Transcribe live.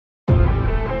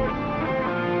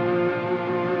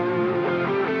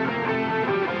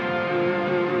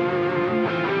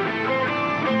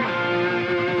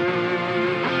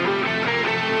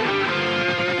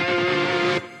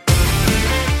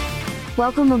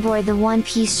Welcome aboard the One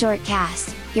Piece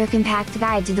Shortcast, your compact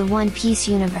guide to the One Piece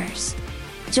universe.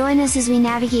 Join us as we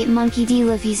navigate Monkey D.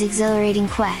 Luffy's exhilarating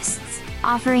quests,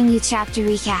 offering you chapter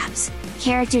recaps,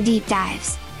 character deep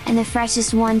dives, and the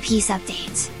freshest One Piece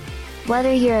updates.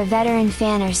 Whether you're a veteran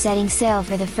fan or setting sail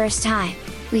for the first time,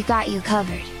 we've got you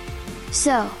covered.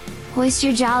 So, hoist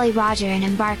your Jolly Roger and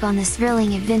embark on this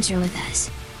thrilling adventure with us.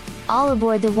 All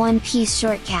aboard the One Piece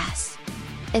Shortcast.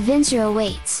 Adventure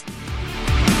awaits!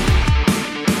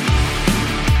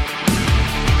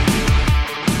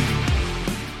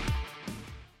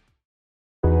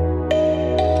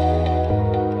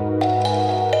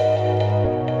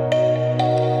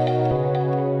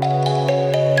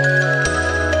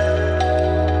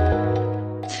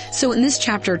 So in this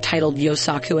chapter titled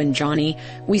Yosaku and Johnny,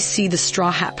 we see the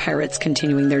Straw Hat Pirates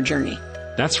continuing their journey.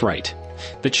 That's right.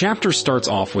 The chapter starts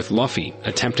off with Luffy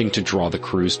attempting to draw the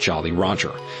crew's Jolly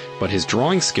Roger, but his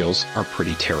drawing skills are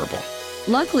pretty terrible.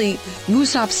 Luckily,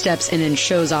 Usopp steps in and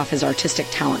shows off his artistic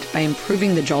talent by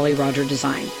improving the Jolly Roger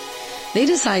design. They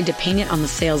decide to paint it on the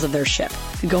sails of their ship,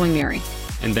 the Going Merry.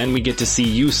 And then we get to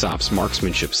see Usopp's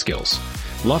marksmanship skills.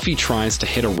 Luffy tries to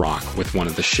hit a rock with one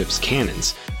of the ship's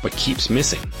cannons, but keeps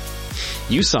missing.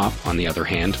 Usopp, on the other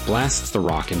hand, blasts the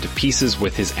rock into pieces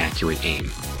with his accurate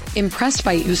aim. Impressed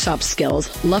by Usopp's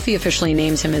skills, Luffy officially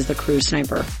names him as the crew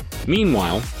sniper.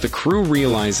 Meanwhile, the crew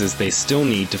realizes they still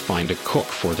need to find a cook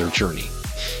for their journey.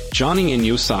 Johnny and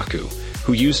Yosaku,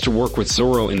 who used to work with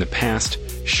Zoro in the past,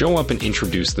 show up and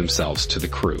introduce themselves to the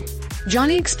crew.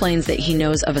 Johnny explains that he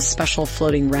knows of a special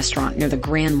floating restaurant near the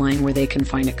Grand Line where they can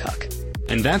find a cook.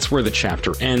 And that's where the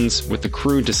chapter ends, with the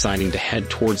crew deciding to head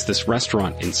towards this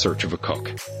restaurant in search of a cook.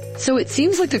 So it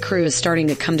seems like the crew is starting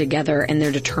to come together and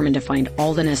they're determined to find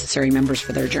all the necessary members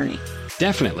for their journey.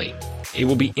 Definitely. It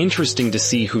will be interesting to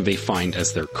see who they find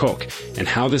as their cook, and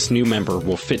how this new member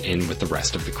will fit in with the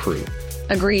rest of the crew.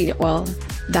 Agreed. Well,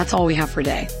 that's all we have for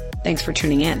today. Thanks for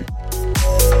tuning in.